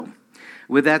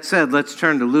With that said, let's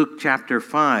turn to Luke chapter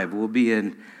 5. We'll be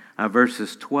in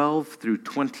verses 12 through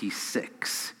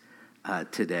 26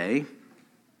 today.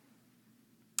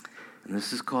 And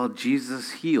this is called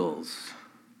Jesus Heals.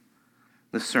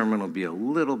 This sermon will be a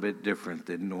little bit different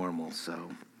than normal,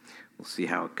 so we'll see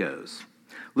how it goes.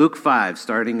 Luke 5,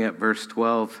 starting at verse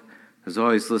 12. As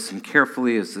always, listen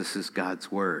carefully as this is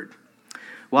God's word.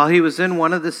 While he was in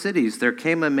one of the cities, there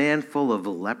came a man full of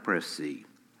leprosy.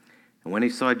 And when he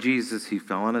saw Jesus, he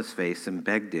fell on his face and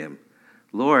begged him,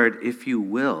 "Lord, if you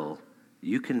will,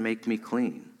 you can make me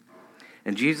clean."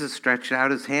 And Jesus stretched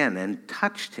out his hand and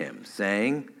touched him,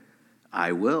 saying,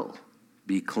 "I will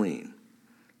be clean."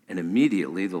 And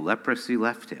immediately the leprosy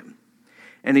left him.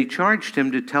 And he charged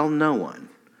him to tell no one,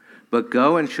 but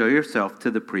go and show yourself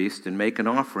to the priest and make an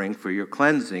offering for your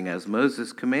cleansing as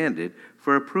Moses commanded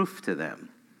for a proof to them.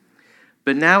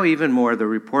 But now even more the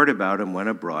report about him went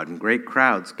abroad, and great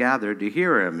crowds gathered to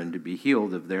hear him and to be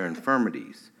healed of their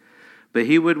infirmities. But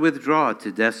he would withdraw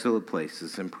to desolate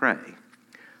places and pray.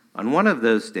 On one of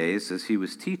those days, as he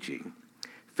was teaching,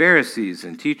 Pharisees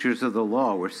and teachers of the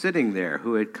law were sitting there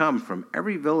who had come from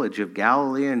every village of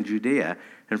Galilee and Judea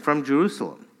and from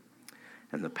Jerusalem.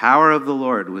 And the power of the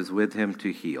Lord was with him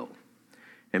to heal.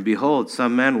 And behold,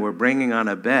 some men were bringing on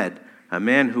a bed a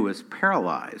man who was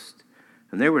paralyzed,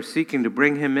 and they were seeking to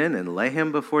bring him in and lay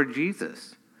him before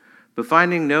Jesus. But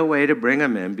finding no way to bring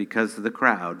him in because of the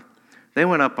crowd, they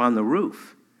went up on the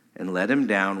roof and let him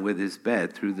down with his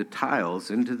bed through the tiles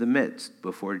into the midst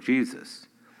before Jesus.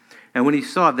 And when he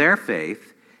saw their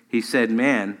faith, he said,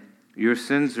 "Man, your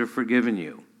sins are forgiven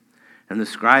you." And the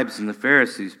scribes and the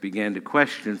Pharisees began to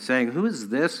question, saying, "Who is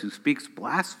this who speaks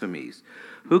blasphemies?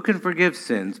 Who can forgive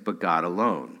sins but God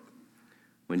alone?"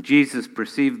 When Jesus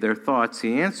perceived their thoughts,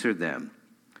 he answered them,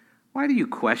 "Why do you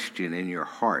question in your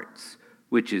hearts?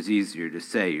 Which is easier to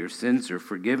say, 'Your sins are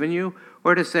forgiven you,'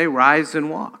 or to say, 'Rise and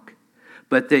walk'?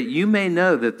 But that you may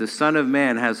know that the Son of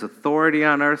Man has authority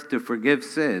on earth to forgive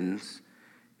sins,"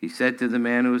 he said to the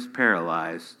man who was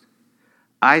paralyzed,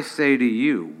 "I say to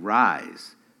you,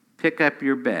 rise, pick up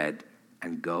your bed,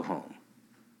 and go home."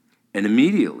 And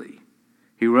immediately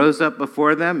he rose up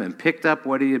before them and picked up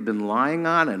what he had been lying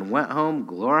on and went home,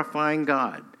 glorifying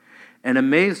God. And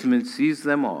amazement seized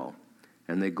them all,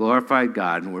 and they glorified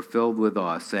God and were filled with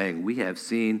awe, saying, "We have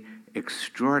seen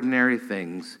extraordinary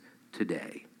things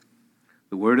today."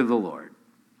 The word of the Lord.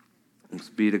 Thanks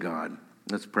be to God.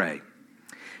 Let's pray.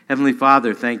 Heavenly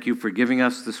Father, thank you for giving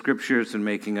us the scriptures and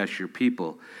making us your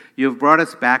people. You have brought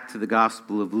us back to the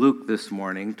Gospel of Luke this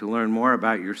morning to learn more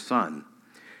about your Son.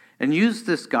 And use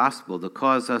this gospel to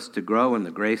cause us to grow in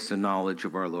the grace and knowledge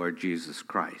of our Lord Jesus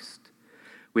Christ.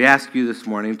 We ask you this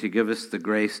morning to give us the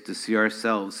grace to see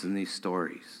ourselves in these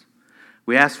stories.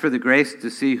 We ask for the grace to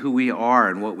see who we are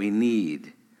and what we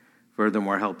need.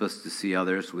 Furthermore, help us to see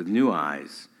others with new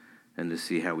eyes and to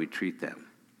see how we treat them.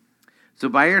 So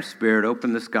by your Spirit,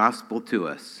 open this gospel to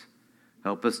us.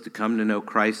 Help us to come to know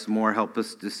Christ more. Help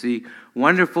us to see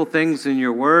wonderful things in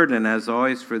your word. And as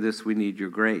always, for this, we need your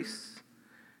grace.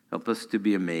 Help us to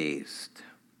be amazed.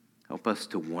 Help us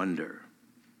to wonder.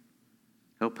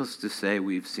 Help us to say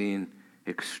we've seen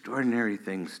extraordinary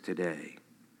things today.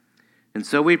 And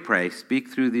so we pray, speak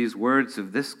through these words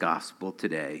of this gospel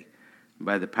today.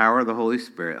 By the power of the Holy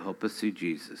Spirit, help us see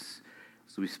Jesus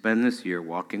as we spend this year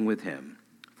walking with him.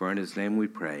 For in his name we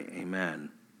pray,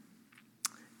 amen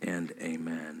and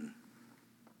amen.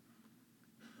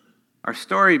 Our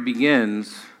story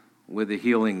begins with a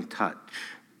healing touch.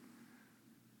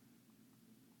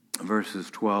 Verses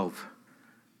 12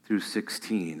 through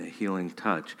 16, a healing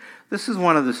touch. This is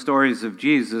one of the stories of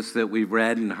Jesus that we've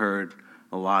read and heard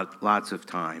lots of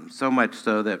times. So much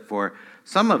so that for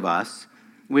some of us,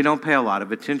 we don't pay a lot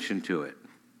of attention to it.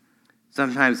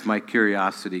 Sometimes my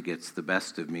curiosity gets the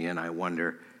best of me and I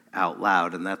wonder out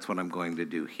loud, and that's what I'm going to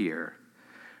do here.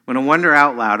 I'm going to wonder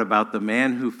out loud about the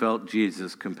man who felt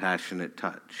Jesus' compassionate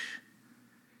touch.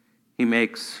 He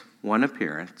makes one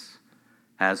appearance,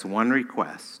 has one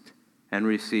request, and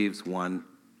receives one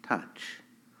touch.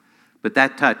 But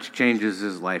that touch changes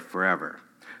his life forever.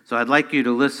 So I'd like you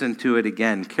to listen to it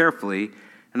again carefully,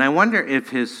 and I wonder if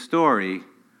his story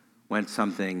went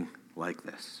something like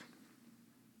this.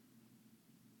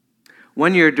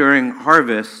 One year during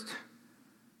harvest,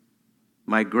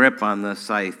 my grip on the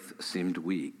scythe seemed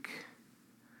weak.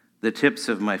 The tips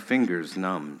of my fingers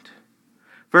numbed.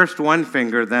 First one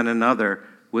finger, then another.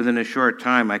 Within a short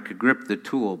time, I could grip the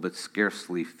tool, but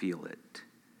scarcely feel it.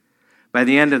 By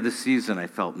the end of the season, I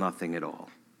felt nothing at all.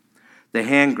 The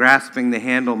hand grasping the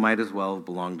handle might as well have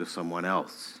belonged to someone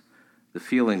else. The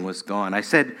feeling was gone. I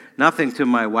said nothing to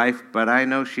my wife, but I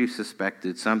know she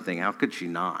suspected something. How could she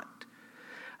not?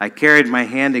 I carried my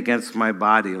hand against my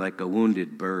body like a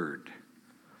wounded bird.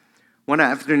 One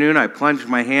afternoon, I plunged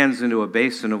my hands into a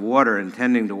basin of water,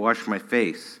 intending to wash my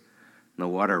face, and the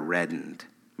water reddened.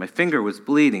 My finger was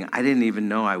bleeding. I didn't even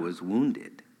know I was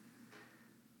wounded.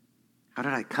 How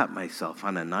did I cut myself?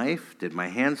 On a knife? Did my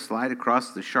hand slide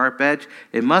across the sharp edge?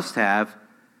 It must have,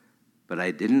 but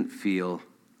I didn't feel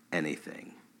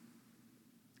anything.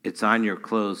 It's on your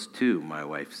clothes too, my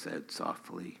wife said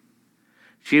softly.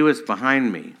 She was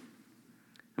behind me,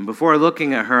 and before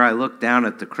looking at her, I looked down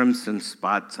at the crimson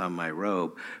spots on my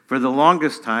robe. For the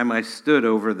longest time, I stood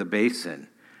over the basin,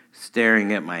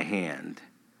 staring at my hand.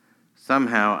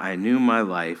 Somehow, I knew my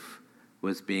life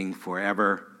was being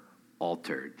forever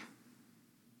altered.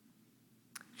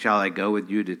 Shall I go with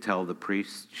you to tell the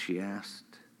priest? She asked.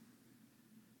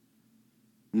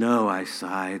 No, I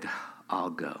sighed. I'll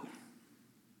go.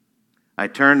 I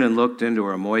turned and looked into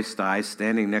her moist eyes.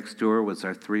 Standing next to her was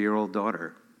our 3-year-old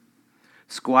daughter.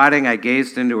 Squatting, I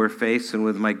gazed into her face, and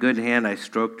with my good hand, I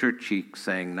stroked her cheek,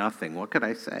 saying nothing. What could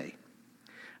I say?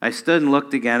 I stood and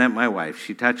looked again at my wife.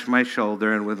 She touched my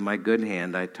shoulder, and with my good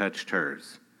hand, I touched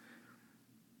hers.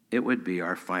 It would be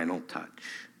our final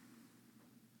touch.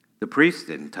 The priest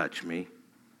didn't touch me.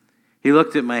 He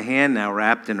looked at my hand, now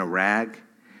wrapped in a rag.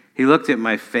 He looked at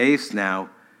my face, now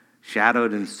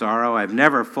shadowed in sorrow. I've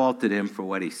never faulted him for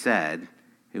what he said.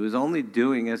 He was only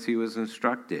doing as he was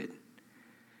instructed.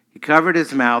 He covered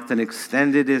his mouth and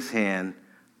extended his hand,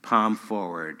 palm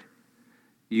forward.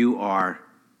 You are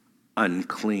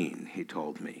unclean, he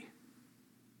told me.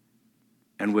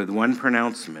 And with one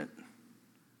pronouncement,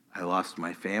 I lost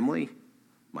my family,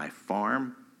 my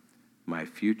farm, my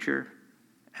future,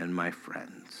 and my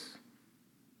friends.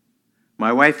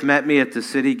 My wife met me at the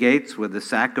city gates with a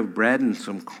sack of bread and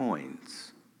some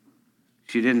coins.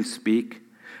 She didn't speak.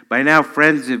 By now,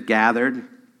 friends have gathered.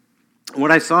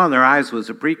 What I saw in their eyes was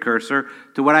a precursor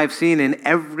to what I've seen in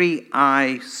every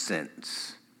eye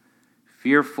since.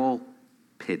 Fearful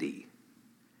pity.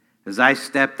 As I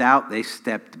stepped out, they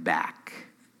stepped back.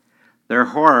 Their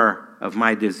horror of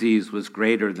my disease was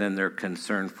greater than their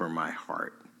concern for my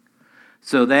heart.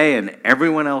 So they and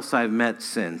everyone else I've met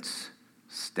since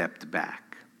stepped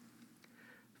back.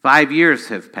 5 years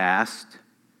have passed,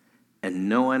 and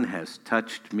no one has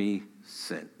touched me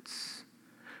since.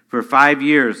 For 5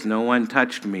 years, no one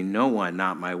touched me. No one,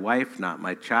 not my wife, not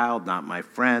my child, not my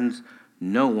friends.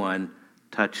 No one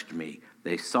touched me.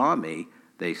 They saw me.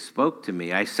 They spoke to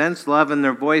me. I sensed love in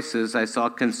their voices. I saw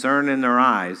concern in their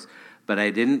eyes, but I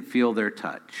didn't feel their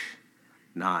touch.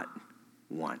 Not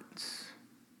once.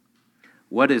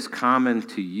 What is common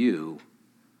to you,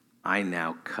 I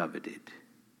now coveted.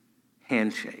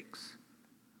 Handshakes,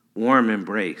 warm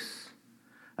embrace,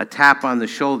 a tap on the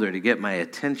shoulder to get my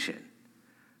attention,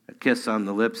 a kiss on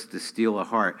the lips to steal a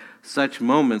heart. Such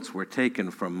moments were taken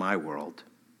from my world.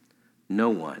 No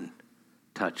one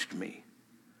touched me.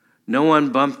 No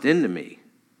one bumped into me.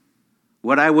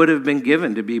 What I would have been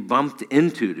given to be bumped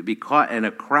into, to be caught in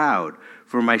a crowd,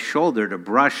 for my shoulder to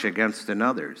brush against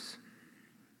another's.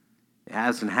 It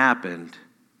hasn't happened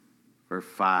for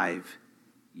 5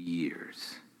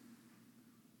 years.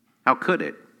 How could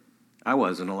it? I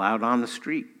wasn't allowed on the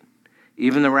street.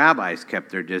 Even the rabbis kept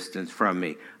their distance from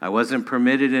me. I wasn't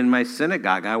permitted in my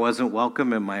synagogue. I wasn't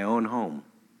welcome in my own home.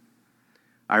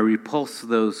 I repulsed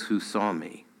those who saw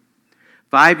me.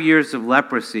 5 years of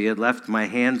leprosy had left my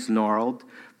hands gnarled.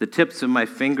 The tips of my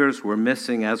fingers were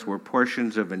missing, as were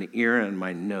portions of an ear and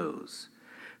my nose.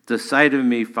 At the sight of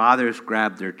me, fathers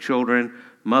grabbed their children,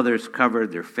 mothers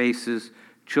covered their faces,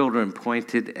 children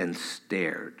pointed and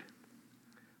stared.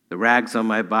 The rags on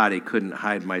my body couldn't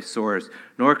hide my sores,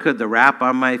 nor could the wrap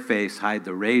on my face hide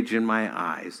the rage in my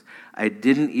eyes. I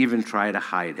didn't even try to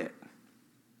hide it.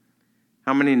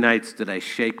 How many nights did I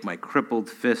shake my crippled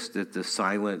fist at the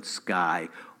silent sky?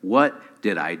 What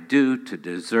did I do to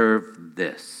deserve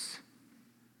this?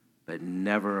 But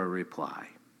never a reply.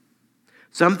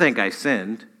 Some think I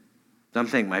sinned. Some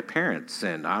think my parents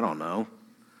sinned. I don't know.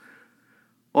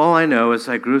 All I know is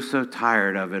I grew so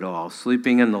tired of it all,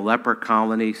 sleeping in the leper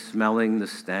colony, smelling the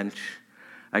stench.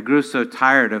 I grew so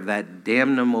tired of that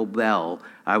damnable bell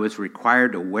I was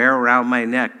required to wear around my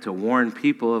neck to warn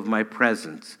people of my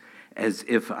presence, as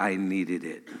if I needed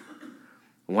it.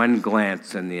 One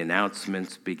glance and the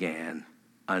announcements began.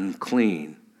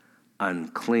 Unclean,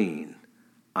 unclean,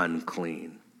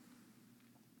 unclean.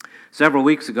 Several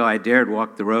weeks ago, I dared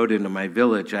walk the road into my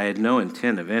village. I had no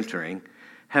intent of entering.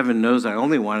 Heaven knows I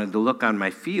only wanted to look on my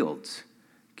fields,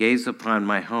 gaze upon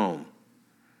my home.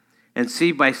 and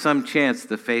see by some chance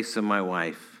the face of my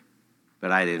wife,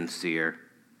 but I didn't see her.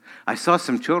 I saw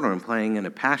some children playing in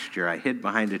a pasture. I hid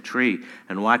behind a tree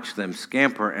and watched them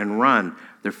scamper and run.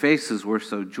 Their faces were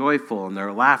so joyful and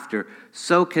their laughter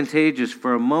so contagious.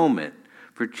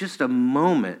 For just a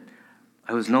moment,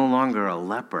 I was no longer a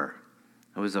leper.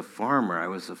 I was a farmer. I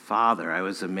was a father. I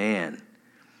was a man.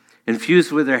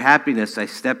 Infused with their happiness, I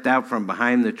stepped out from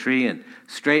behind the tree and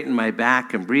straightened my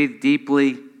back and breathed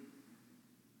deeply.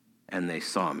 And they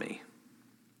saw me.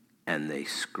 And they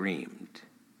screamed.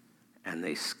 And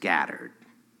they scattered.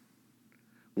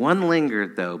 One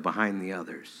lingered, though, behind the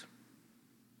others.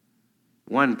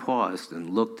 One paused and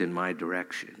looked in my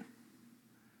direction.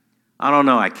 I don't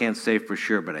know, I can't say for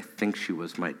sure, but I think she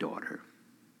was my daughter.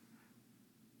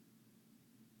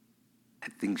 I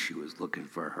think she was looking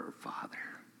for her father.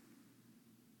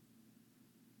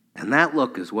 And that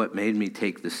look is what made me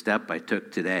take the step I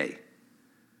took today.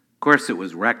 Of course, it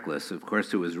was reckless. Of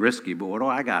course, it was risky, but what do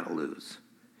I got to lose?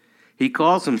 He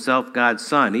calls himself God's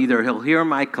son. Either he'll hear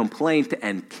my complaint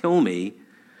and kill me,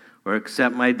 or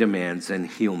accept my demands and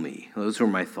heal me. Those were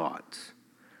my thoughts.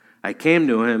 I came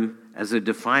to him as a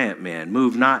defiant man,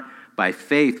 moved not by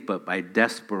faith, but by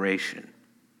desperation.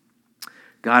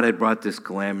 God had brought this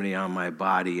calamity on my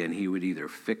body, and he would either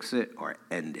fix it or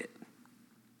end it.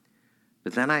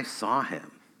 But then I saw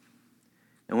him.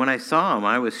 And when I saw him,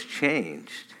 I was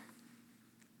changed.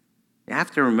 You have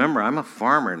to remember, I'm a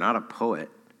farmer, not a poet.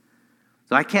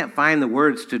 So I can't find the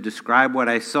words to describe what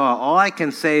I saw. All I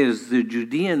can say is the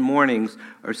Judean mornings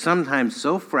are sometimes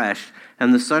so fresh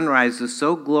and the sunrise is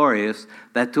so glorious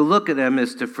that to look at them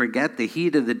is to forget the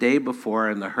heat of the day before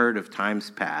and the hurt of times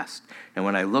past. And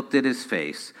when I looked at his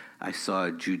face, I saw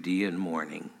a Judean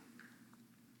morning.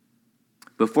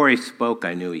 Before he spoke,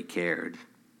 I knew he cared.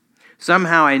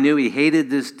 Somehow I knew he hated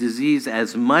this disease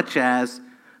as much as,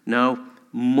 no,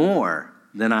 more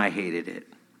than I hated it.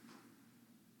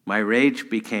 My rage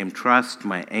became trust.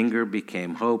 My anger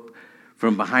became hope.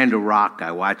 From behind a rock,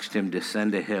 I watched him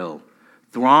descend a hill.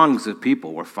 Throngs of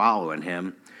people were following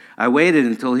him. I waited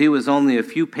until he was only a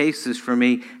few paces from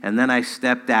me, and then I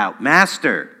stepped out.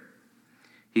 Master!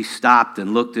 He stopped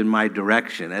and looked in my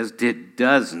direction, as did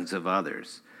dozens of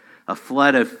others. A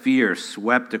flood of fear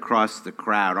swept across the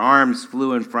crowd. Arms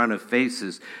flew in front of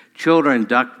faces. Children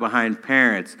ducked behind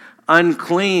parents.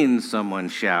 Unclean, someone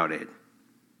shouted.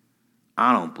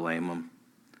 I don't blame them.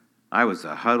 I was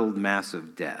a huddled mass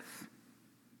of death.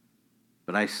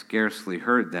 But I scarcely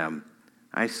heard them.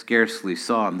 I scarcely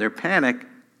saw them. Their panic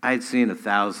I'd seen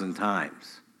 1,000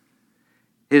 times.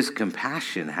 His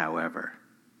compassion, however,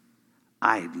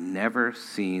 I'd never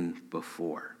seen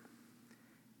before.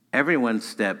 Everyone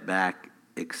stepped back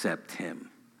except him.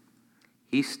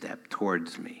 He stepped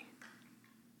towards me.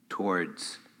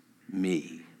 Towards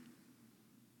me.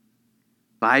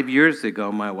 5 years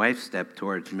ago, my wife stepped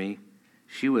towards me.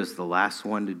 She was the last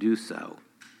one to do so.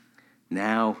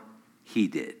 Now, he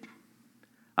did.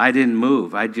 I didn't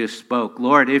move. I just spoke.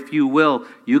 Lord, if you will,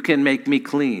 you can make me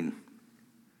clean.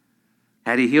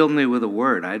 Had he healed me with a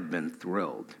word, I'd been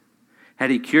thrilled. Had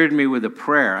he cured me with a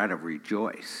prayer, I'd have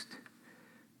rejoiced.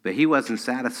 But he wasn't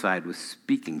satisfied with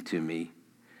speaking to me.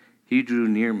 He drew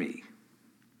near me.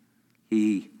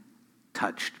 He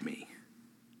touched me.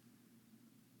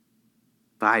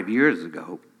 5 years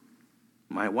ago,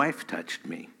 my wife touched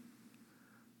me.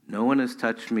 No one has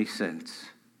touched me since,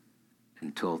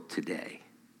 until today.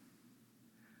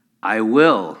 I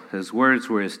will, his words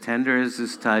were as tender as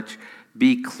his touch,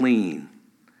 be clean.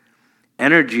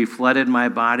 Energy flooded my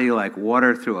body like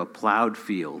water through a plowed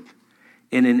field.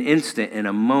 In an instant, in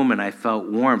a moment, I felt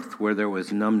warmth where there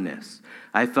was numbness.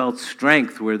 I felt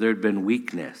strength where there'd been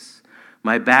weakness.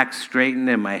 My back straightened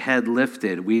and my head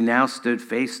lifted. We now stood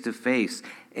face to face,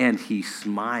 and he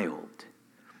smiled.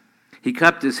 He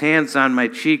cupped his hands on my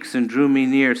cheeks and drew me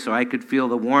near so I could feel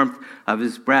the warmth of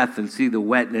his breath and see the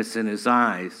wetness in his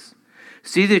eyes.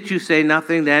 See that you say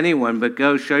nothing to anyone, but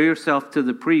go, show yourself to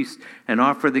the priest, and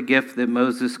offer the gift that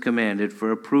Moses commanded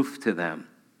for a proof to them.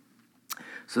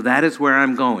 So that is where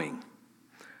I'm going.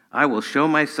 I will show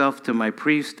myself to my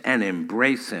priest and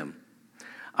embrace him.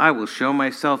 I will show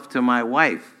myself to my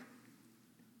wife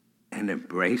and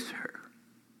embrace her.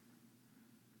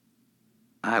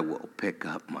 I will pick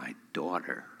up my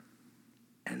daughter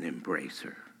and embrace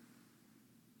her.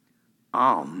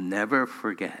 I'll never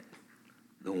forget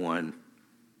the one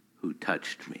who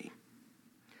touched me.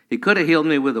 He could have healed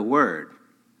me with a word,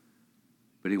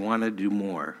 but he wanted to do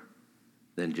more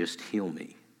than just heal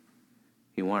me.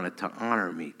 He wanted to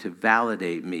honor me, to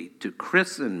validate me, to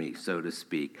christen me, so to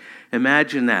speak.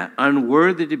 Imagine that,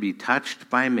 unworthy to be touched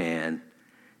by man,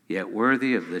 yet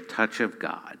worthy of the touch of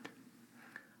God.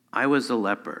 I was a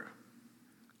leper.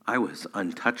 I was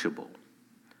untouchable.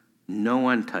 No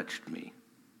one touched me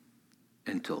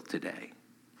until today.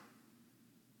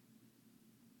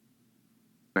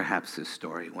 Perhaps his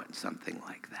story went something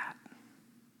like that.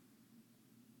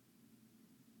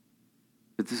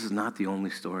 But this is not the only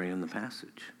story in the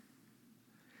passage,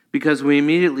 because we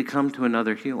immediately come to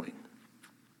another healing.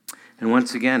 And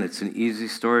once again, it's an easy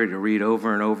story to read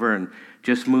over and over and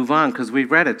just move on, because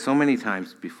we've read it so many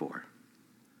times before.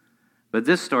 But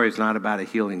this story is not about a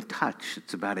healing touch.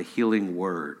 It's about a healing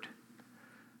word.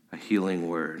 A healing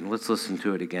word. And let's listen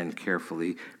to it again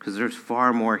carefully, because there's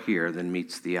far more here than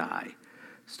meets the eye.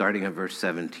 Starting at verse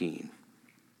 17.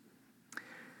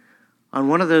 On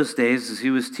one of those days, as he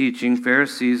was teaching,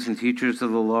 Pharisees and teachers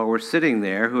of the law were sitting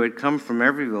there, who had come from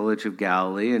every village of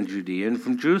Galilee and Judea and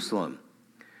from Jerusalem.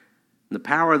 And the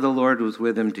power of the Lord was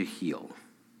with him to heal.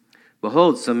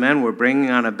 Behold, some men were bringing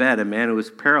on a bed a man who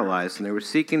was paralyzed, and they were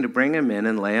seeking to bring him in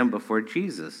and lay him before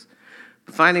Jesus.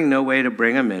 But finding no way to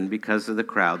bring him in because of the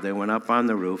crowd, they went up on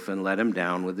the roof and let him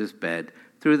down with his bed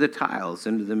through the tiles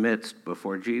into the midst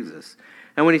before Jesus.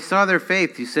 And when he saw their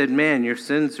faith, he said, "Man, your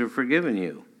sins are forgiven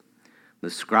you." The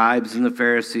scribes and the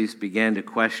Pharisees began to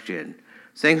question,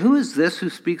 saying, "Who is this who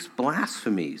speaks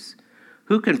blasphemies?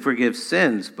 Who can forgive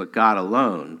sins but God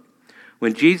alone?"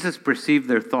 When Jesus perceived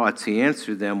their thoughts, he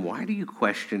answered them, "Why do you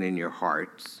question in your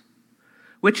hearts?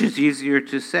 Which is easier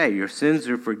to say, 'Your sins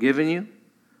are forgiven you,'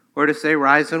 or to say,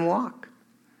 'Rise and walk'?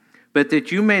 But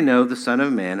that you may know the Son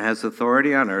of Man has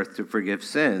authority on earth to forgive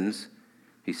sins,"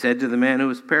 he said to the man who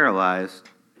was paralyzed,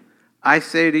 "I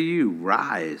say to you,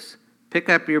 rise, pick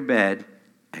up your bed,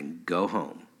 and go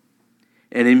home."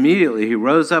 And immediately he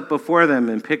rose up before them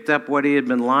and picked up what he had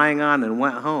been lying on and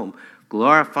went home,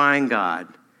 glorifying God.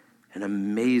 And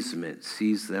amazement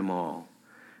seized them all.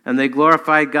 And they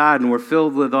glorified God and were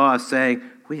filled with awe, saying,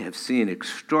 "We have seen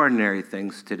extraordinary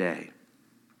things today."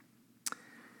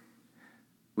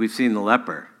 We've seen the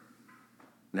leper.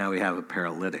 Now we have a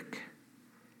paralytic.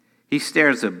 He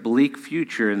stares a bleak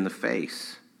future in the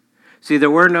face. See,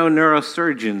 there were no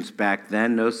neurosurgeons back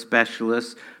then, no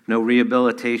specialists, no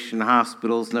rehabilitation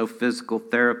hospitals, no physical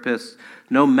therapists,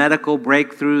 no medical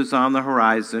breakthroughs on the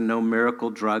horizon, no miracle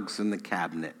drugs in the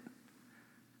cabinet.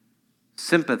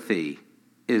 Sympathy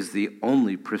is the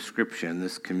only prescription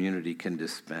this community can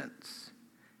dispense.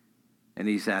 And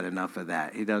he's had enough of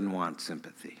that. He doesn't want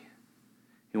sympathy.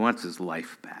 He wants his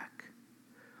life back.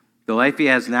 The life he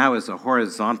has now is a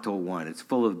horizontal one. It's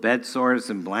full of bed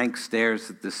sores and blank stares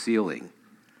at the ceiling.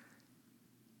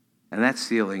 And that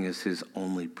ceiling is his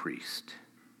only priest.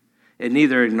 It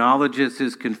neither acknowledges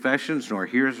his confessions nor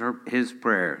hears his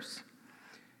prayers.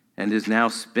 And his now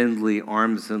spindly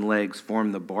arms and legs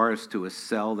form the bars to a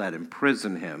cell that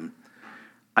imprison him,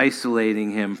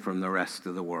 isolating him from the rest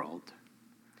of the world.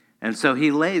 And so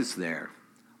he lays there,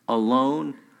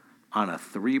 alone on a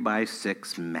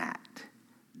 3x6 mat,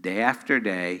 day after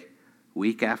day,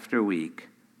 week after week,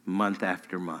 month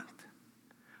after month.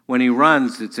 When he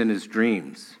runs, it's in his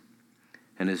dreams.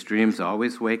 And his dreams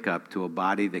always wake up to a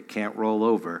body that can't roll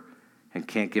over and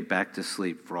can't get back to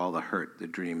sleep for all the hurt the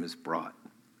dream has brought.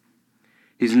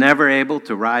 He's never able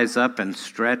to rise up and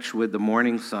stretch with the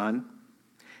morning sun.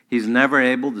 He's never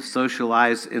able to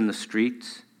socialize in the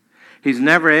streets. He's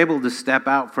never able to step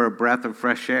out for a breath of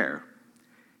fresh air.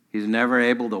 He's never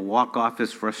able to walk off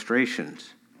his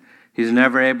frustrations. He's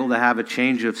never able to have a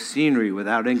change of scenery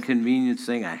without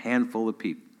inconveniencing a handful of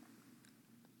people.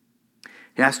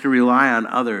 He has to rely on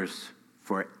others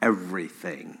for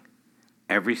everything.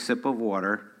 Every sip of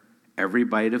water, every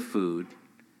bite of food,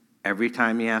 every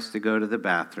time he has to go to the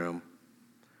bathroom.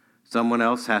 Someone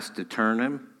else has to turn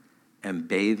him and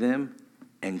bathe him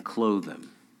and clothe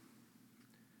him.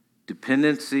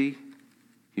 Dependency,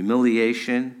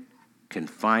 humiliation,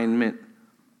 confinement,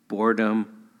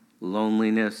 boredom,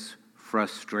 loneliness,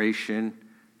 frustration,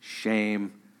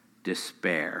 shame,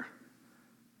 despair.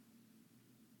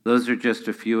 Those are just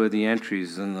a few of the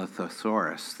entries in the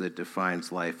thesaurus that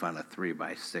defines life on a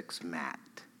 3x6 mat.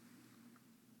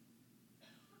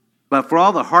 But for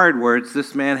all the hard words,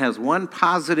 this man has one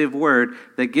positive word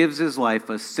that gives his life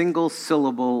a single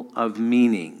syllable of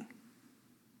meaning.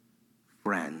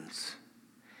 Friends.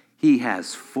 He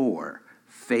has 4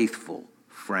 faithful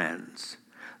friends.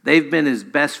 They've been his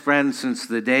best friends since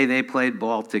the day they played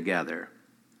ball together.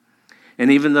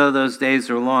 And even though those days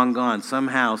are long gone,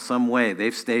 somehow, some way,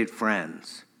 they've stayed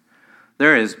friends.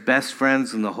 They're his best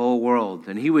friends in the whole world,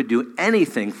 and he would do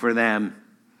anything for them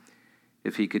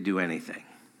if he could do anything.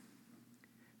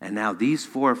 And now these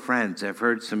 4 friends have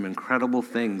heard some incredible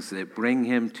things that bring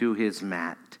him to his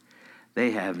mat.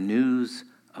 They have news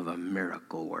of a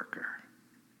miracle worker.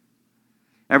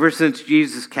 Ever since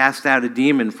Jesus cast out a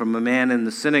demon from a man in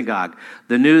the synagogue,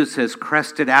 the news has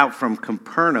crested out from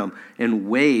Capernaum in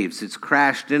waves. It's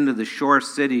crashed into the shore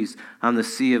cities on the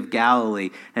Sea of Galilee,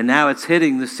 and now it's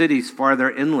hitting the cities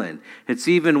farther inland. It's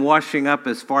even washing up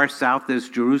as far south as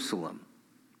Jerusalem.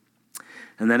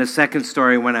 And then a second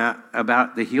story went out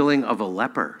about the healing of a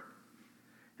leper,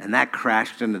 and that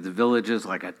crashed into the villages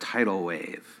like a tidal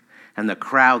wave. And the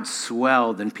crowd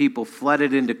swelled, and people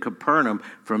flooded into Capernaum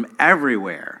from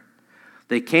everywhere.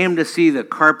 They came to see the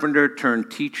carpenter turned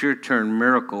teacher turned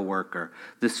miracle worker,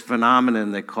 this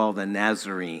phenomenon they call the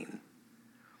Nazarene.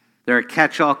 They're a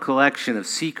catch-all collection of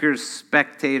seekers,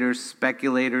 spectators,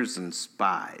 speculators, and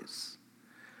spies.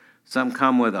 Some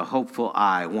come with a hopeful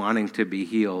eye, wanting to be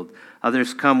healed.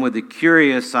 Others come with a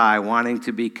curious eye, wanting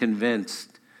to be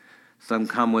convinced. Some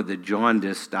come with a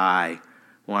jaundiced eye,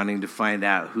 wanting to find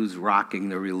out who's rocking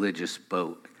the religious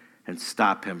boat and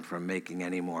stop him from making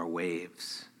any more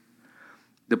waves.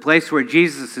 The place where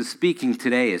Jesus is speaking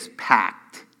today is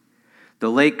packed. The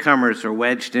latecomers are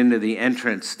wedged into the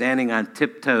entrance, standing on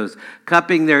tiptoes,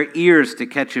 cupping their ears to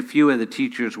catch a few of the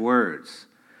teacher's words.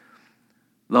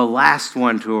 The last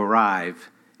one to arrive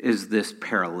is this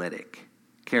paralytic,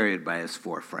 carried by his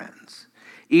 4 friends,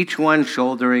 each one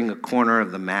shouldering a corner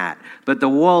of the mat. But the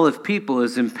wall of people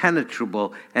is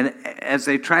impenetrable, and as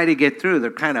they try to get through,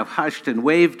 they're kind of hushed and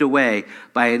waved away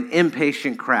by an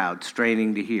impatient crowd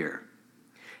straining to hear.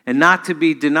 And not to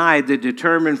be denied, the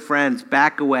determined friends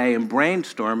back away and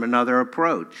brainstorm another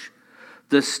approach.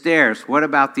 The stairs, what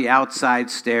about the outside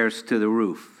stairs to the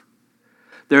roof?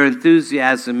 Their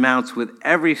enthusiasm mounts with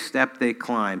every step they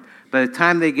climb. By the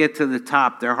time they get to the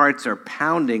top, their hearts are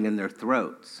pounding in their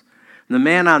throats. The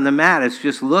man on the mat is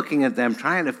just looking at them,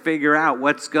 trying to figure out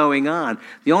what's going on.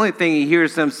 The only thing he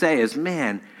hears them say is,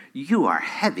 "Man, you are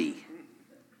heavy."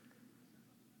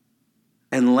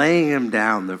 And laying him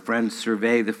down, the friends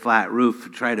survey the flat roof to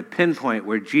try to pinpoint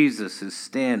where Jesus is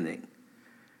standing.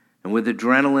 And with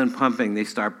adrenaline pumping, they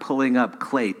start pulling up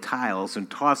clay tiles and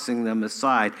tossing them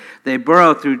aside. They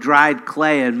burrow through dried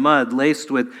clay and mud laced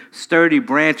with sturdy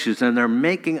branches, and they're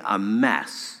making a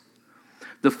mess.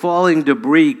 The falling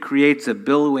debris creates a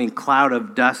billowing cloud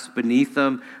of dust beneath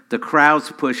them. The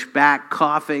crowds push back,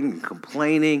 coughing and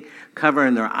complaining,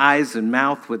 covering their eyes and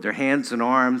mouth with their hands and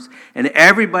arms. And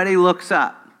everybody looks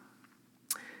up.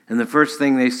 And the first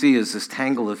thing they see is this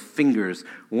tangle of fingers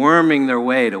worming their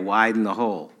way to widen the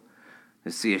hole. They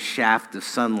see a shaft of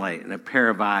sunlight and a pair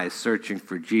of eyes searching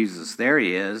for Jesus. There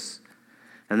he is.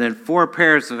 And then 4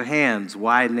 pairs of hands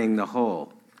widening the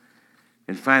hole.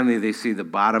 And finally, they see the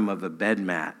bottom of a bed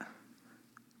mat,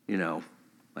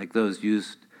 like those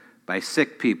used by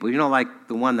sick people, like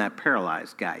the one that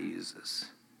paralyzed guy uses.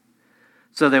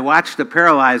 So they watch the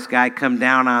paralyzed guy come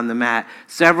down on the mat.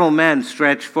 Several men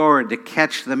stretch forward to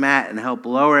catch the mat and help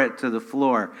lower it to the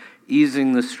floor,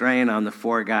 easing the strain on the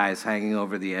 4 guys hanging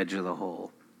over the edge of the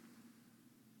hole.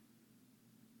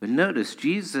 But notice,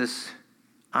 Jesus'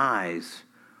 eyes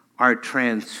are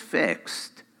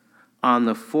transfixed on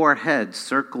the 4 heads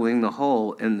circling the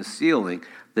hole in the ceiling.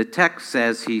 The text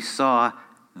says he saw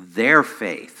their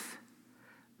faith,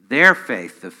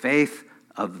 the faith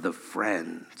of the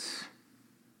friends.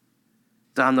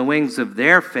 It's on the wings of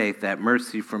their faith that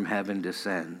mercy from heaven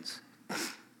descends.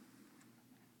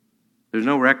 There's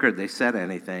no record they said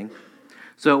anything.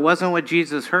 So it wasn't what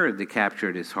Jesus heard that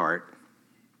captured his heart.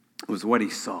 It was what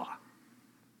he saw.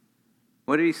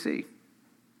 What did he see?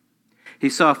 He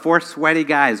saw 4 sweaty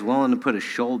guys willing to put a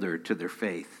shoulder to their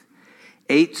faith.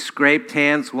 8 scraped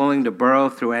hands willing to burrow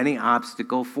through any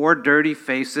obstacle. 4 dirty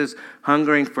faces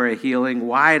hungering for a healing,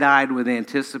 wide-eyed with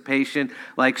anticipation,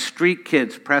 like street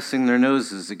kids pressing their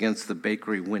noses against the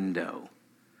bakery window,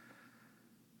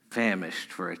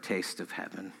 famished for a taste of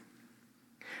heaven.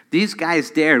 These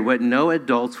guys dared what no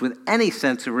adults with any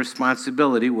sense of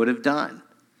responsibility would have done.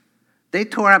 They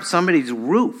tore up somebody's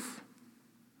roof.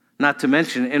 Not to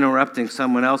mention interrupting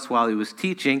someone else while he was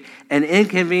teaching, and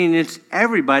inconvenienced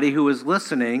everybody who was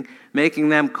listening, making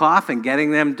them cough and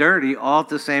getting them dirty all at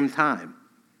the same time.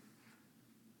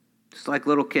 Just like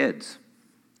little kids,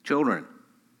 children.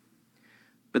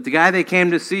 But the guy they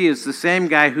came to see is the same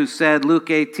guy who said,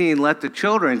 Luke 18, "Let the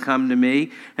children come to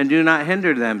me and do not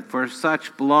hinder them, for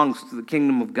such belongs to the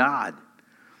kingdom of God.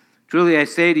 Truly I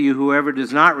say to you, whoever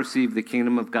does not receive the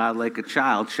kingdom of God like a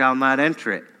child shall not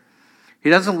enter it." He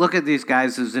doesn't look at these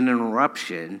guys as an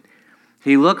interruption.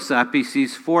 He looks up, he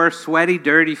sees 4 sweaty,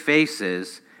 dirty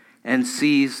faces, and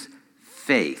sees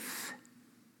faith.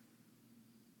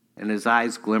 And his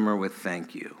eyes glimmer with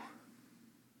thank you.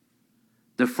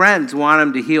 The friends want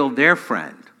him to heal their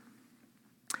friend.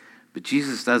 But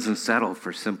Jesus doesn't settle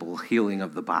for simple healing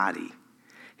of the body.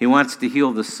 He wants to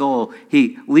heal the soul.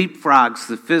 He leapfrogs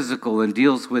the physical and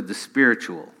deals with the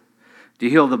spiritual. To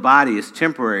heal the body is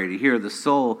temporary. To heal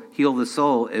the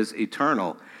soul is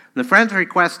eternal. The friend's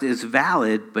request is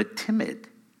valid but timid.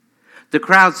 The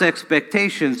crowd's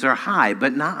expectations are high,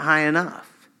 but not high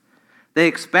enough. They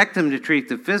expect him to treat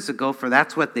the physical, for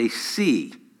that's what they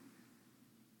see.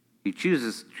 He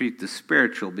chooses to treat the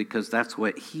spiritual because that's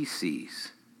what he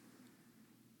sees.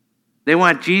 They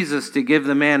want Jesus to give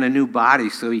the man a new body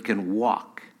so he can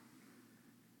walk.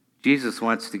 Jesus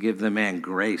wants to give the man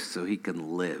grace so he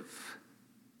can live.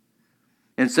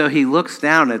 And so he looks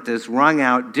down at this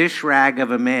wrung-out dish rag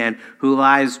of a man who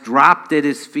lies dropped at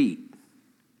his feet.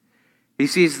 He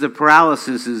sees the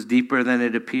paralysis is deeper than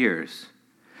it appears,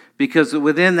 because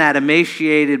within that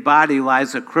emaciated body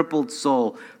lies a crippled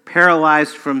soul,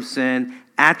 paralyzed from sin,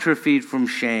 atrophied from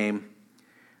shame.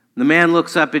 The man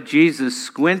looks up at Jesus,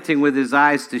 squinting with his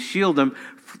eyes to shield him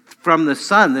from the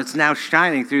sun that's now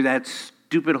shining through that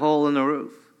stupid hole in the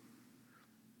roof.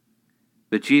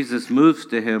 But Jesus moves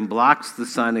to him, blocks the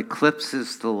sun,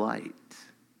 eclipses the light.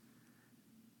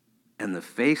 And the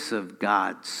face of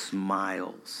God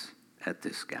smiles at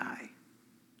this guy.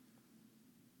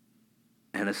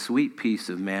 And a sweet piece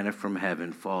of manna from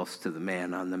heaven falls to the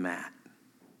man on the mat.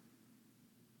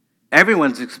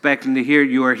 Everyone's expecting to hear,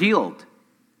 "You are healed."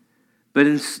 But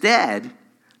instead,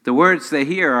 the words they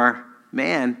hear are,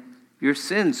 "Man, your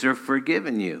sins are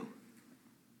forgiven you."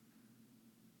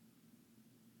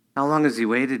 How long has he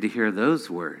waited to hear those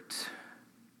words?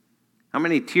 How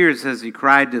many tears has he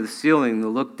cried to the ceiling to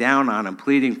look down on him,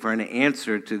 pleading for an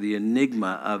answer to the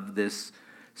enigma of this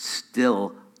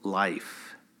still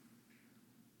life?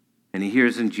 And he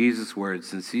hears in Jesus'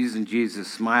 words and sees in Jesus'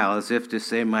 smile as if to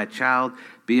say, "My child,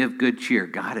 be of good cheer.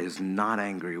 God is not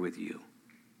angry with you."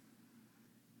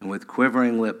 And with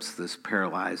quivering lips, this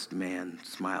paralyzed man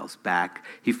smiles back.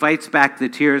 He fights back the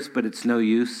tears, but it's no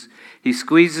use. He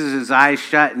squeezes his eyes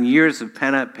shut, and years of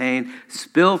pent-up pain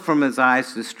spill from his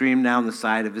eyes to stream down the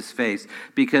side of his face.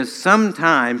 Because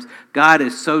sometimes God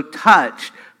is so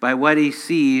touched by what he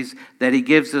sees that he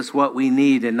gives us what we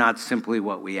need and not simply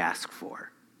what we ask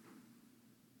for.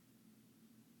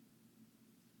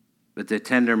 But the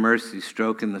tender mercy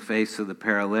stroke in the face of the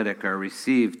paralytic are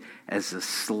received as a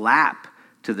slap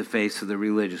to the face of the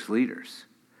religious leaders.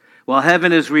 While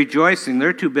heaven is rejoicing,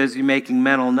 they're too busy making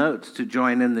mental notes to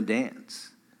join in the dance.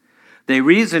 They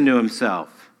reason to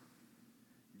himself,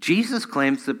 Jesus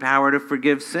claims the power to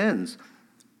forgive sins.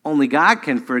 Only God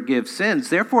can forgive sins.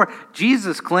 Therefore,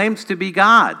 Jesus claims to be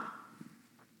God.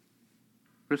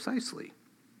 Precisely.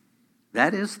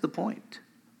 That is the point.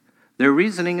 Their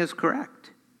reasoning is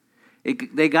correct.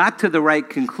 They got to the right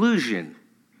conclusion,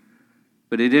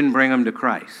 but it didn't bring them to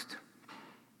Christ.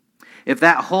 If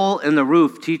that hole in the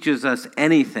roof teaches us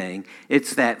anything,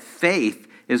 it's that faith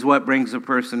is what brings a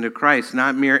person to Christ,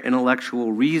 not mere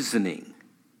intellectual reasoning.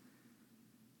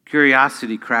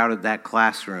 Curiosity crowded that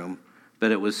classroom,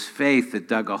 but it was faith that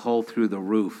dug a hole through the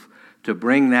roof to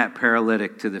bring that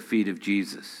paralytic to the feet of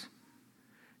Jesus.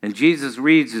 And Jesus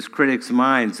reads his critics'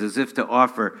 minds as if to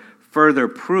offer further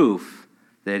proof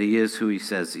that he is who he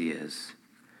says he is.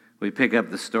 We pick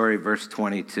up the story, verse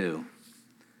 22.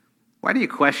 Why do you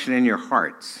question in your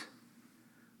hearts?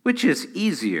 Which is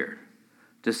easier,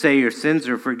 to say your sins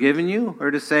are forgiven you,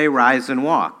 or to say rise and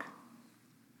walk?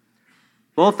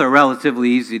 Both are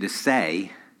relatively easy to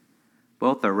say.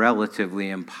 Both are relatively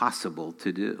impossible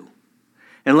to do.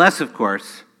 Unless, of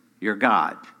course, you're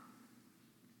God.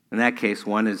 In that case,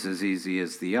 one is as easy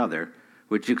as the other,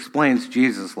 which explains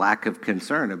Jesus' lack of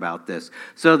concern about this.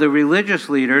 So the religious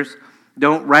leaders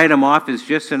don't write him off as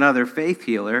just another faith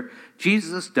healer.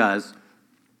 Jesus does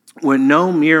what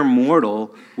no mere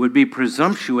mortal would be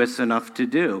presumptuous enough to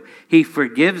do. He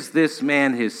forgives this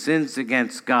man his sins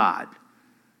against God.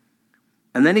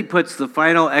 And then he puts the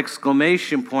final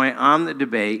exclamation point on the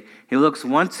debate. He looks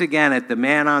once again at the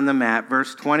man on the mat,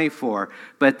 verse 24.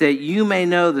 But that you may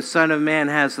know the Son of Man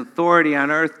has authority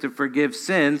on earth to forgive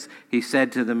sins, he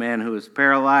said to the man who was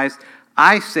paralyzed,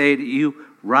 I say to you,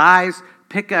 rise,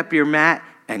 pick up your mat,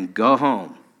 and go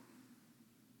home.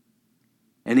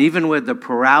 And even with the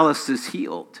paralysis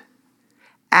healed,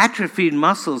 atrophied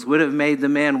muscles would have made the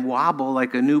man wobble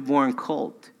like a newborn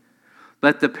colt.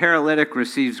 But the paralytic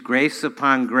receives grace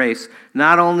upon grace.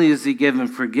 Not only is he given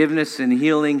forgiveness and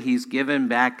healing, he's given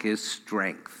back his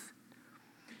strength.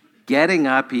 Getting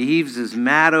up, he heaves his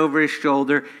mat over his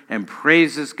shoulder and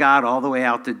praises God all the way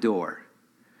out the door.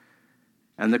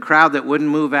 And the crowd that wouldn't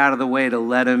move out of the way to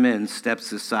let him in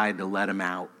steps aside to let him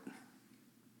out.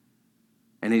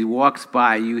 and he walks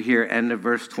by, you hear end of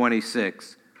verse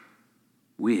 26,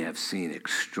 we have seen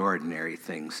extraordinary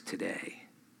things today.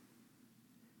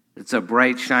 It's a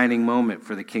bright, shining moment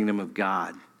for the kingdom of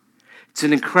God. It's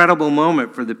an incredible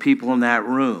moment for the people in that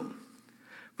room.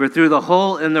 For through the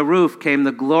hole in the roof came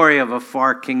the glory of a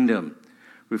far kingdom,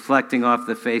 reflecting off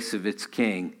the face of its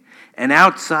king. And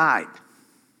outside,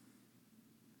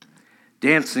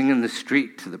 dancing in the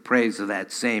street to the praise of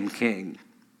that same king,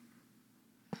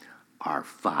 are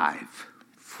 5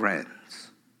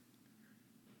 friends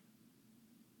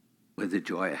with the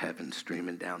joy of heaven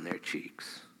streaming down their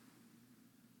cheeks.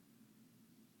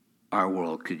 Our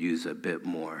world could use a bit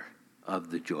more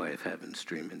of the joy of heaven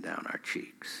streaming down our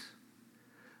cheeks.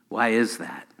 Why is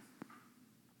that?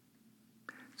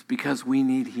 It's because we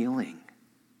need healing.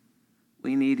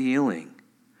 We need healing.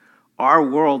 Our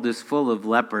world is full of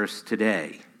lepers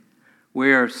today.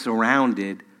 We are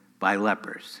surrounded by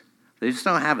lepers. They just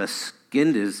don't have a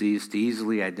skin disease to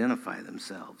easily identify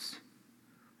themselves.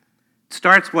 It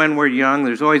starts when we're young.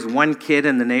 There's always one kid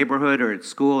in the neighborhood or at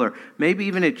school or maybe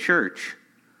even at church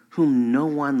whom no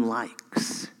one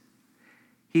likes.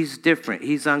 He's different.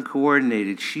 He's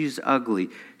uncoordinated. She's ugly.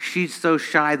 She's so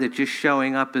shy that just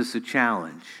showing up is a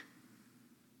challenge.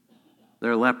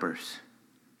 They're lepers.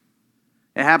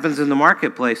 It happens in the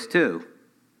marketplace too.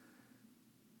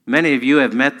 Many of you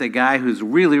have met the guy who's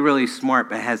really, really smart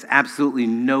but has absolutely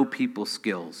no people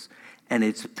skills, and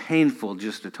it's painful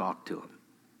just to talk to him.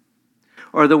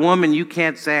 Or the woman you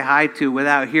can't say hi to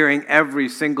without hearing every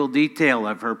single detail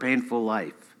of her painful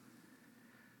life.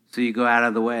 So you go out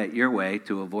of your way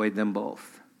to avoid them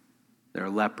both. They're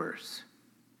lepers.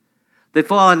 They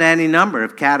fall into any number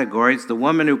of categories. The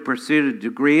woman who pursued a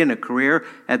degree and a career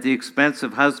at the expense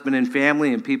of husband and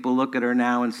family, and people look at her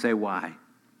now and say, why?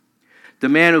 The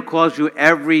man who calls you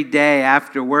every day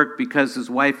after work because his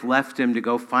wife left him to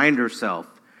go find herself,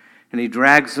 and he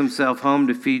drags himself home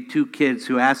to feed 2 kids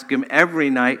who ask him every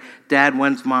night, Dad,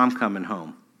 when's Mom coming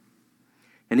home?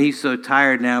 And he's so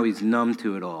tired now he's numb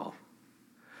to it all.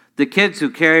 The kids who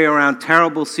carry around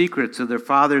terrible secrets of their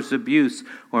father's abuse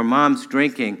or mom's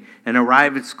drinking and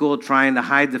arrive at school trying to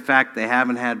hide the fact they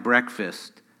haven't had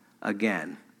breakfast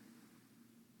again.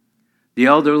 The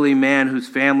elderly man whose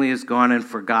family has gone and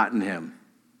forgotten him.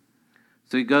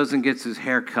 So he goes and gets his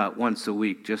hair cut once a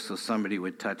week just so somebody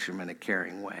would touch him in a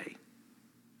caring way.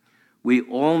 We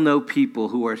all know people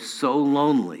who are so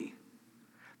lonely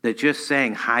that just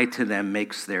saying hi to them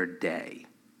makes their day.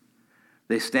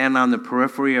 They stand on the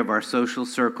periphery of our social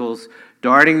circles,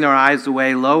 darting their eyes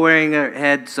away, lowering their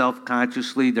head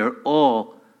self-consciously. They're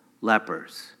all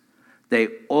lepers. They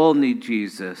all need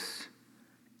Jesus,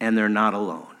 and they're not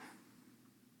alone.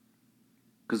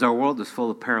 Because our world is full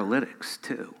of paralytics,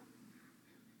 too.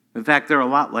 In fact, they're a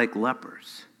lot like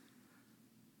lepers.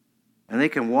 And they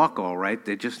can walk all right,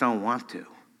 they just don't want to.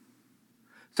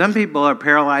 Some people are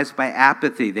paralyzed by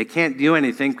apathy. They can't do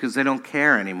anything because they don't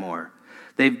care anymore.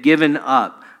 They've given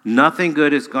up. Nothing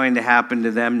good is going to happen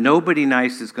to them. Nobody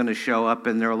nice is going to show up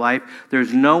in their life.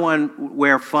 There's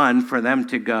nowhere fun for them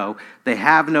to go. They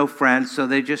have no friends, so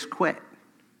they just quit.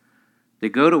 They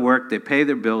go to work, they pay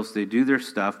their bills, they do their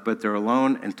stuff, but they're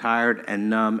alone and tired and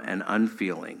numb and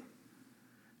unfeeling.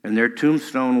 And their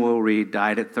tombstone will read,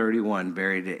 died at 31,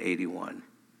 buried at 81.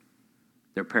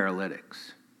 They're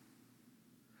paralytics.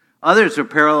 Others are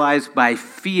paralyzed by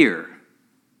fear.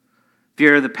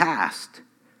 Fear of the past.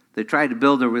 They tried to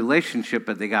build a relationship,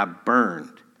 but they got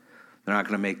burned. They're not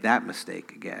going to make that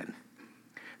mistake again.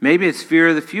 Maybe it's fear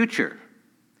of the future.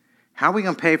 How are we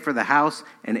going to pay for the house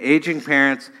and aging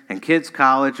parents and kids'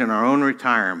 college and our own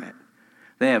retirement?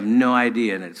 They have no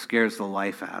idea, and it scares the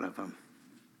life out of them.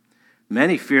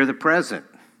 Many fear the present.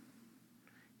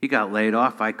 He got laid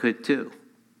off, I could too.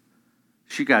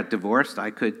 She got divorced,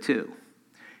 I could too.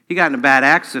 He got in a bad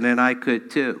accident, I could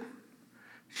too.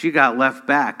 She got left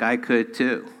back, I could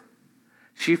too.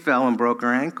 She fell and broke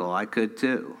her ankle, I could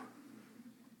too.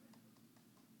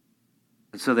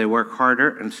 And so they work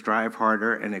harder and strive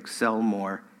harder and excel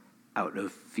more out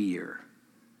of fear.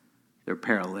 They're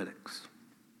paralytics.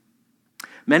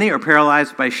 Many are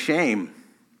paralyzed by shame.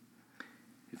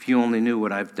 If you only knew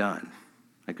what I've done,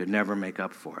 I could never make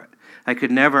up for it. I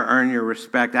could never earn your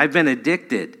respect. I've been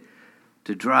addicted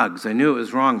to drugs. I knew it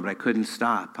was wrong, but I couldn't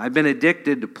stop. I've been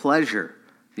addicted to pleasure.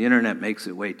 The internet makes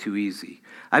it way too easy.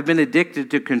 I've been addicted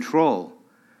to control.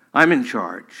 I'm in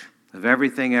charge of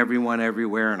everything, everyone,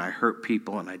 everywhere, and I hurt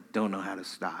people, and I don't know how to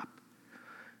stop.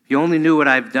 If you only knew what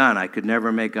I've done, I could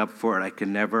never make up for it. I could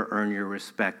never earn your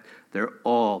respect. They're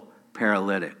all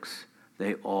paralytics.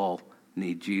 They all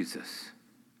need Jesus.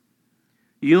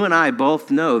 You and I both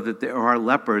know that there are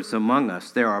lepers among us.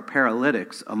 There are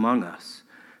paralytics among us,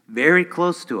 very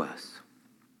close to us.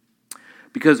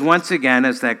 Because once again,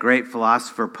 as that great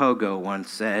philosopher Pogo once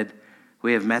said,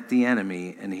 we have met the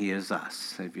enemy and he is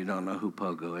us. If you don't know who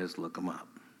Pogo is, look him up.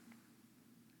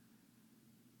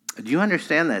 Do you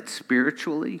understand that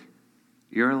spiritually,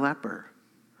 you're a leper?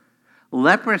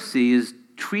 Leprosy is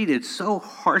treated so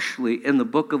harshly in the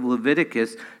book of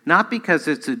Leviticus, not because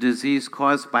it's a disease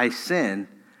caused by sin,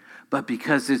 but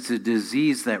because it's a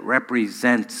disease that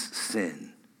represents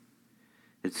sin.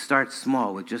 It starts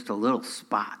small with just a little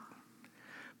spot,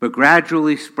 but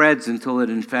gradually spreads until it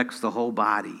infects the whole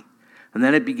body. And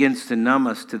then it begins to numb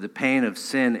us to the pain of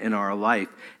sin in our life.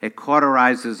 It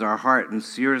cauterizes our heart and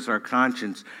sears our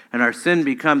conscience. And our sin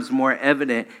becomes more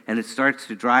evident, and it starts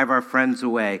to drive our friends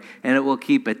away. And it will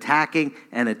keep attacking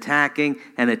and attacking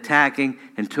and attacking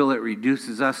until it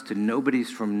reduces us to nobodies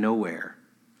from nowhere.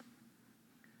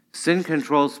 Sin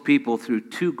controls people through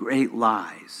two great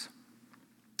lies.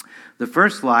 The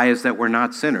first lie is that we're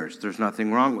not sinners. There's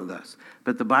nothing wrong with us.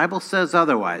 But the Bible says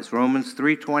otherwise. Romans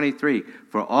 3:23,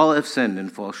 for all have sinned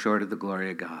and fall short of the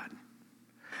glory of God.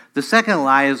 The second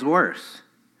lie is worse.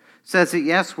 It says that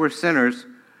yes, we're sinners,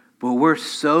 but we're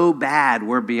so bad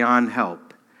we're beyond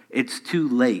help. It's too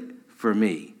late for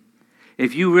me.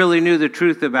 If you really knew the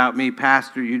truth about me,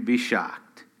 Pastor, you'd be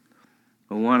shocked.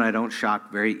 But one, I don't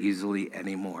shock very easily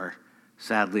anymore.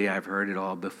 Sadly, I've heard it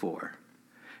all before.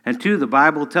 And two, the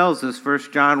Bible tells us,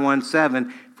 1 John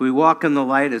 1:7, if we walk in the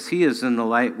light as he is in the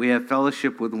light, we have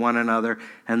fellowship with one another,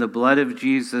 and the blood of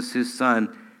Jesus, his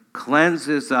Son,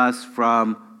 cleanses us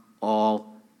from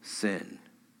all sin.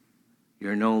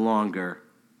 You're no longer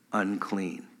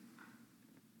unclean.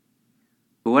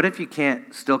 But what if you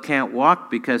still can't walk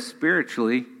because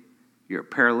spiritually you're a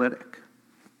paralytic?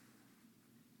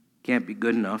 Can't be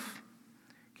good enough.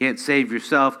 Can't save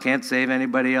yourself, can't save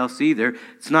anybody else either.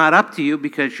 It's not up to you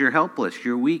because you're helpless,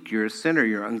 you're weak, you're a sinner,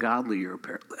 you're ungodly, you're a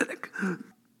paralytic.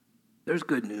 There's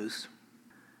good news.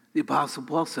 The Apostle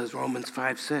Paul says, Romans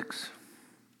 5:6,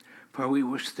 for we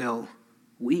were still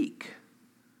weak.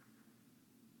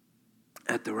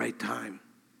 At the right time,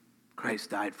 Christ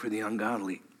died for the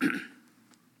ungodly.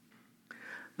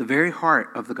 The very heart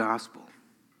of the gospel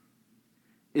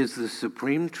is the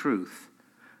supreme truth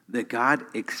that God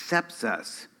accepts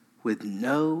us with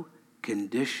no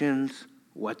conditions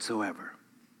whatsoever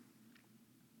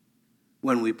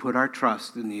when we put our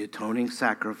trust in the atoning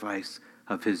sacrifice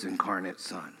of his incarnate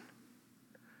Son.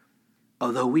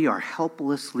 Although we are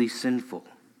helplessly sinful,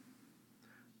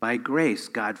 by grace,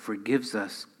 God forgives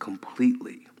us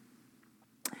completely.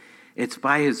 It's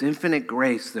by his infinite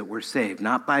grace that we're saved,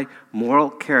 not by moral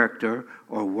character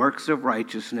or works of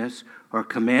righteousness or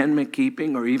commandment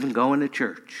keeping or even going to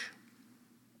church.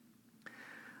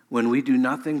 When we do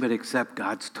nothing but accept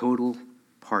God's total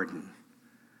pardon,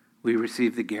 we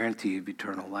receive the guarantee of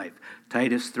eternal life.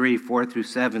 Titus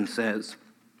 3:4-7 says,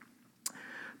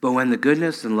 but when the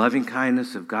goodness and loving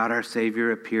kindness of God our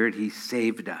Savior appeared, he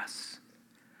saved us,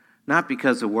 not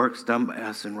because of works done by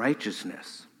us in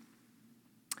righteousness,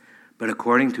 but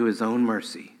according to his own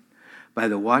mercy, by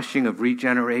the washing of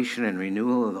regeneration and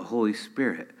renewal of the Holy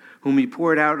Spirit, whom he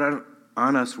poured out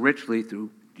on us richly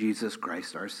through Jesus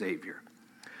Christ our Savior,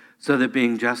 so that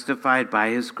being justified by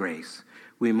his grace,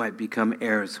 we might become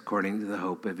heirs according to the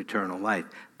hope of eternal life.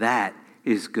 That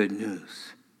is good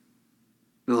news.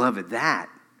 Beloved, that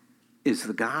is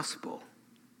the gospel.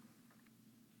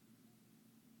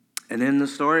 And in the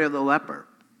story of the leper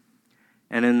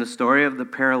and in the story of the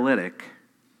paralytic,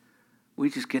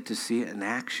 we just get to see it in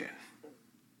action.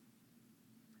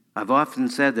 I've often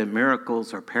said that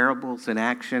miracles are parables in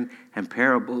action and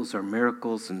parables are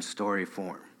miracles in story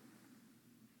form.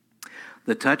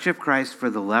 The touch of Christ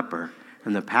for the leper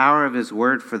and the power of his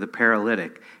word for the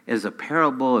paralytic is a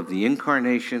parable of the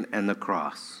incarnation and the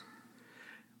cross.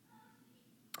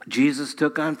 Jesus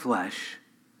took on flesh,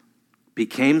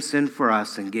 became sin for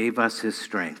us, and gave us his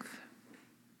strength.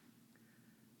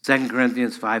 2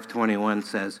 Corinthians 5:21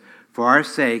 says, for our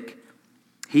sake,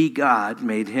 he, God,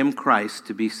 made him, Christ,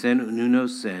 to be sin who knew no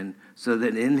sin, so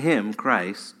that in him,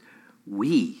 Christ,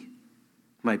 we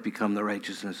might become the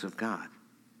righteousness of God.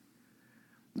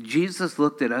 Jesus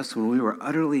looked at us when we were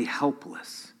utterly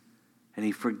helpless, and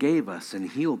he forgave us and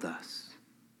healed us.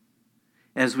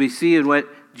 As we see in what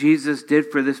Jesus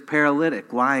did for this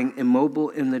paralytic lying immobile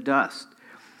in the dust,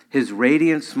 his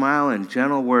radiant smile and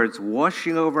gentle words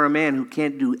washing over a man who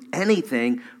can't do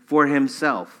anything for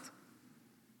himself,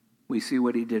 we see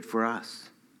what he did for us.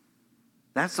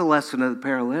 That's the lesson of the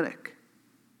paralytic.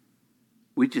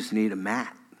 We just need a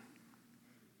mat.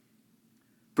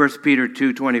 1 Peter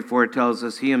 2:24 tells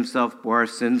us he himself bore our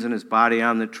sins in his body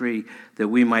on the tree that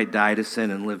we might die to sin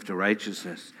and live to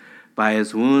righteousness. By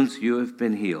his wounds you have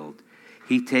been healed.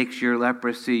 He takes your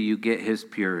leprosy, you get his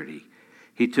purity.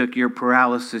 He took your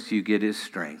paralysis, you get his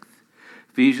strength.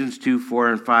 Ephesians 2:4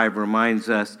 and 5 reminds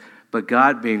us, but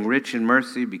God, being rich in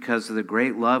mercy because of the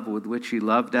great love with which he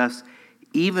loved us,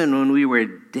 even when we were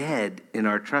dead in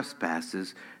our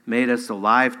trespasses, made us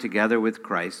alive together with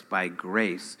Christ. By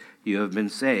grace you have been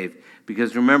saved.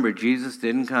 Because remember, Jesus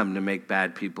didn't come to make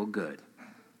bad people good.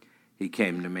 He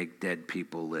came to make dead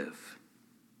people live.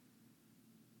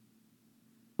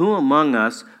 Who among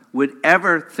us would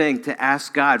ever think to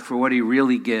ask God for what he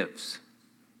really gives?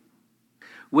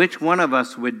 Which one of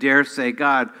us would dare say,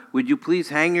 God, would you please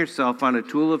hang yourself on a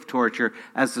tool of torture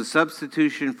as the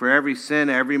substitution for every sin,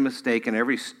 every mistake, and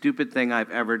every stupid thing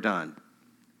I've ever done?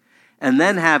 And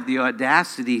then have the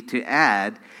audacity to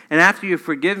add, and after you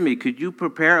forgive me, could you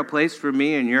prepare a place for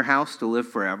me in your house to live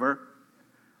forever?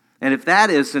 And if that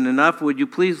isn't enough, would you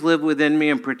please live within me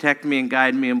and protect me and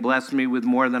guide me and bless me with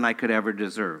more than I could ever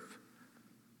deserve?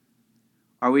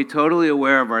 Are we totally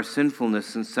aware of our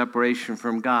sinfulness and separation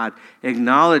from God,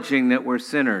 acknowledging that we're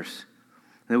sinners,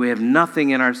 that we have nothing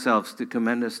in ourselves to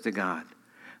commend us to God?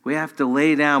 We have to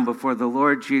lay down before the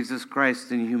Lord Jesus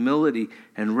Christ in humility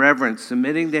and reverence,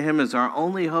 submitting to him as our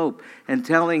only hope and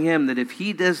telling him that if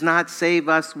he does not save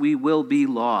us, we will be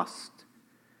lost.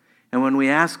 And when we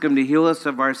ask him to heal us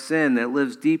of our sin that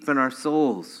lives deep in our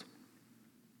souls,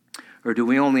 or do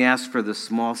we only ask for the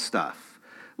small stuff?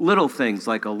 Little things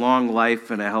like a long life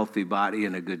and a healthy body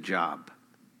and a good job.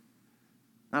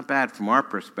 Not bad from our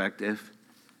perspective,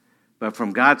 but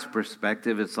from God's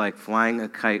perspective, it's like flying a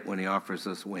kite when he offers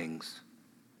us wings.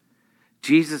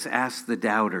 Jesus asked the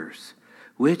doubters,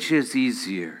 which is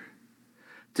easier,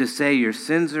 to say your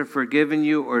sins are forgiven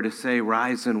you or to say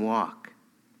rise and walk?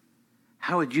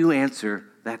 How would you answer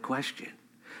that question?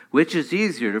 Which is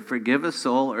easier, to forgive a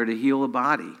soul or to heal a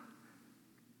body?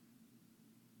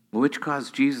 Which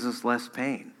caused Jesus less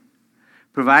pain?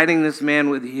 Providing this man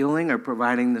with healing or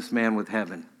providing this man with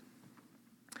heaven?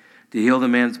 To heal the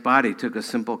man's body took a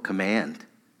simple command.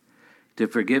 To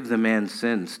forgive the man's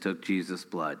sins took Jesus'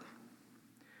 blood.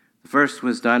 The first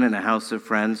was done in a house of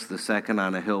friends, the second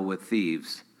on a hill with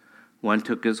thieves. One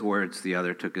took his words, the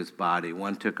other took his body.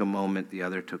 One took a moment, the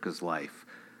other took his life.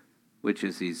 Which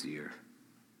is easier?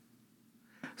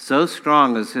 So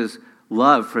strong is his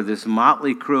love for this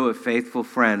motley crew of faithful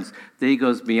friends that he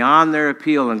goes beyond their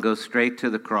appeal and goes straight to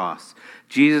the cross.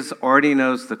 Jesus already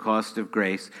knows the cost of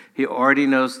grace. He already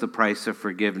knows the price of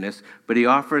forgiveness, but he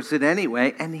offers it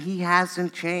anyway, and he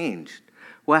hasn't changed.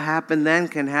 What happened then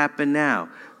can happen now.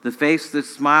 The face that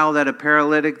smiled at a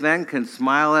paralytic then can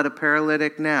smile at a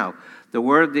paralytic now. The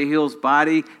word that heals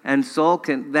body and soul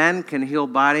can heal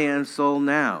body and soul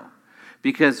now.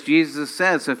 Because Jesus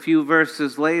says a few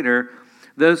verses later,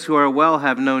 those who are well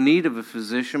have no need of a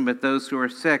physician, but those who are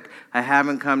sick, I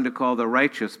haven't come to call the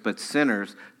righteous, but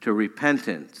sinners to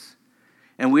repentance.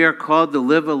 And we are called to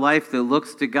live a life that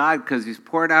looks to God because he's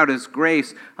poured out his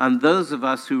grace on those of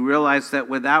us who realize that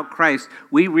without Christ,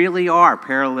 we really are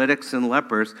paralytics and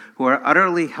lepers who are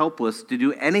utterly helpless to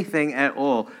do anything at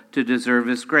all to deserve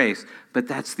his grace. But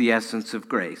that's the essence of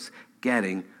grace,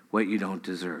 getting what you don't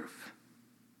deserve.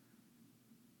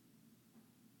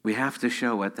 We have to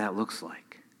show what that looks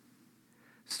like,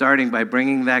 starting by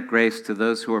bringing that grace to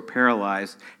those who are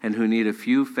paralyzed and who need a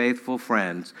few faithful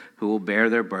friends who will bear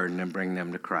their burden and bring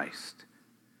them to Christ.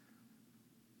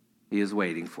 He is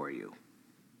waiting for you.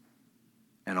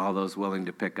 And all those willing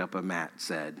to pick up a mat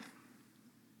said,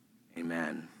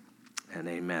 amen and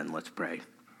amen. Let's pray.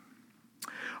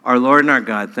 Our Lord and our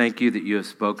God, thank you that you have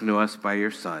spoken to us by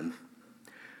your Son.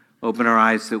 Open our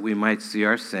eyes that we might see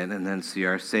our sin and then see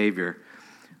our Savior.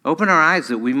 Open our eyes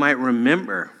that we might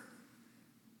remember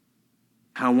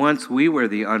how once we were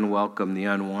the unwelcome, the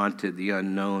unwanted, the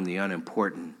unknown, the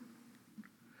unimportant.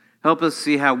 Help us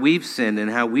see how we've sinned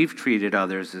and how we've treated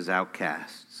others as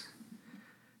outcasts.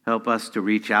 Help us to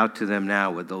reach out to them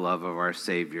now with the love of our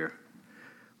Savior.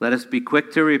 Let us be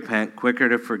quick to repent, quicker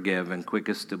to forgive, and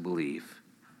quickest to believe.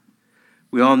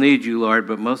 We all need you, Lord,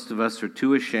 but most of us are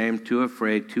too ashamed, too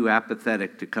afraid, too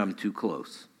apathetic to come too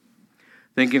close,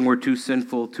 thinking we're too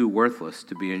sinful, too worthless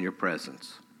to be in your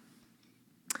presence.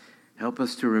 Help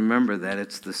us to remember that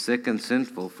it's the sick and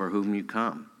sinful for whom you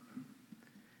come.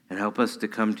 And help us to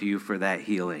come to you for that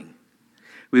healing.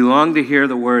 We long to hear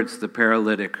the words the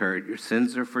paralytic heard, your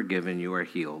sins are forgiven, you are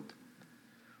healed.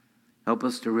 Help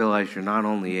us to realize you're not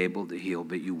only able to heal,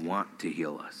 but you want to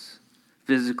heal us,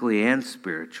 physically and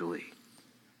spiritually.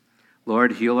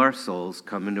 Lord, heal our souls,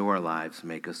 come into our lives,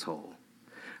 make us whole.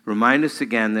 Remind us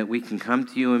again that we can come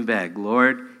to you and beg,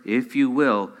 Lord, if you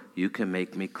will, you can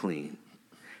make me clean.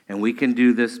 And we can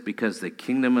do this because the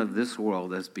kingdom of this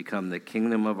world has become the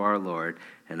kingdom of our Lord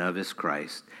and of his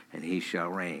Christ, and he shall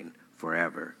reign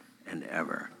forever and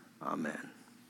ever. Amen.